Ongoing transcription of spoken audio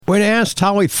asked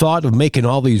how he thought of making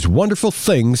all these wonderful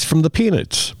things from the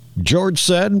peanuts, George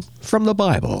said, from the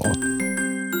Bible.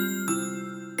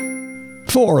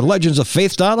 For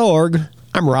legendsoffaith.org,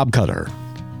 I'm Rob Cutter.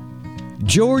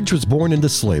 George was born into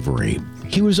slavery.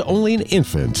 He was only an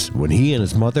infant when he and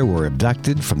his mother were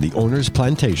abducted from the owner's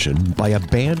plantation by a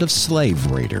band of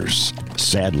slave raiders.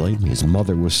 Sadly, his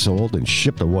mother was sold and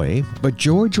shipped away, but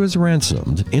George was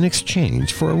ransomed in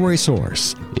exchange for a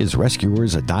racehorse. His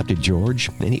rescuers adopted George,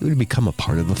 and he would become a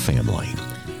part of the family.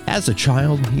 As a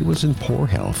child, he was in poor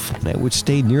health and would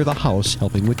stay near the house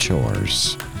helping with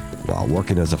chores. While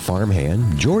working as a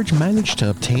farmhand, George managed to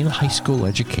obtain a high school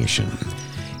education.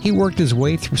 He worked his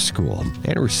way through school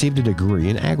and received a degree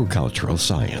in agricultural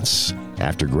science.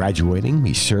 After graduating,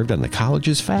 he served on the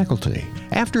college's faculty.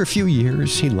 After a few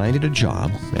years, he landed a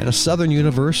job at a southern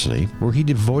university where he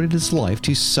devoted his life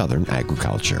to southern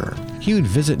agriculture. He would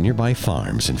visit nearby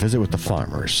farms and visit with the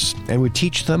farmers and would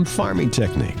teach them farming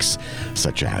techniques,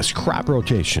 such as crop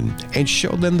rotation, and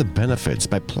show them the benefits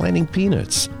by planting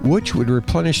peanuts, which would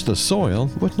replenish the soil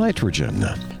with nitrogen.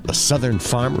 The southern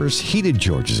farmers heeded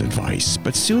George's advice,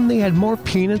 but soon they had more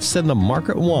peanuts than the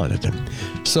market wanted.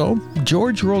 So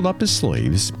George rolled up his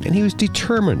sleeves, and he was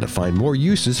determined to find more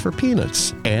uses for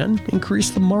peanuts and increase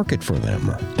the market for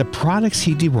them. The products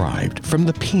he derived from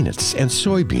the peanuts and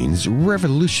soybeans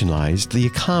revolutionized the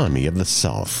economy of the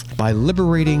South by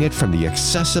liberating it from the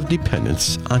excessive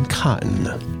dependence on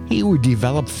cotton. He would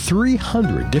develop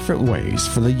 300 different ways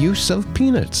for the use of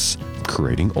peanuts,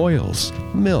 creating oils,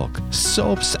 milk,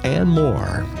 soaps, and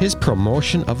more. His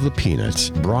promotion of the peanuts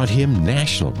brought him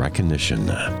national recognition.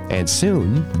 And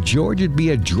soon, George would be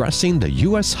addressing the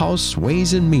U.S. House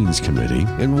Ways and Means Committee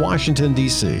in Washington,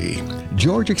 D.C.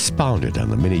 George expounded on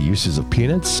the many uses of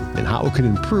peanuts and how it could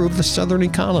improve the Southern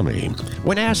economy.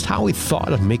 When asked how he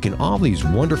thought of making all these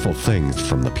wonderful things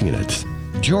from the peanuts,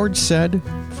 George said,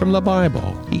 from the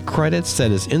Bible. He credits that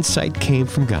his insight came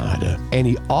from God, and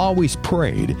he always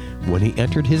prayed when he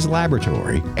entered his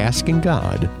laboratory, asking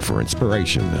God for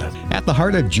inspiration. At the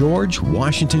heart of George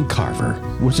Washington Carver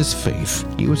was his faith.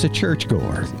 He was a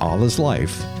churchgoer all his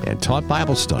life and taught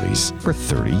Bible studies for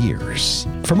 30 years.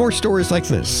 For more stories like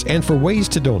this and for ways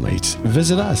to donate,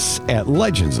 visit us at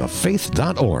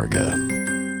legendsoffaith.org.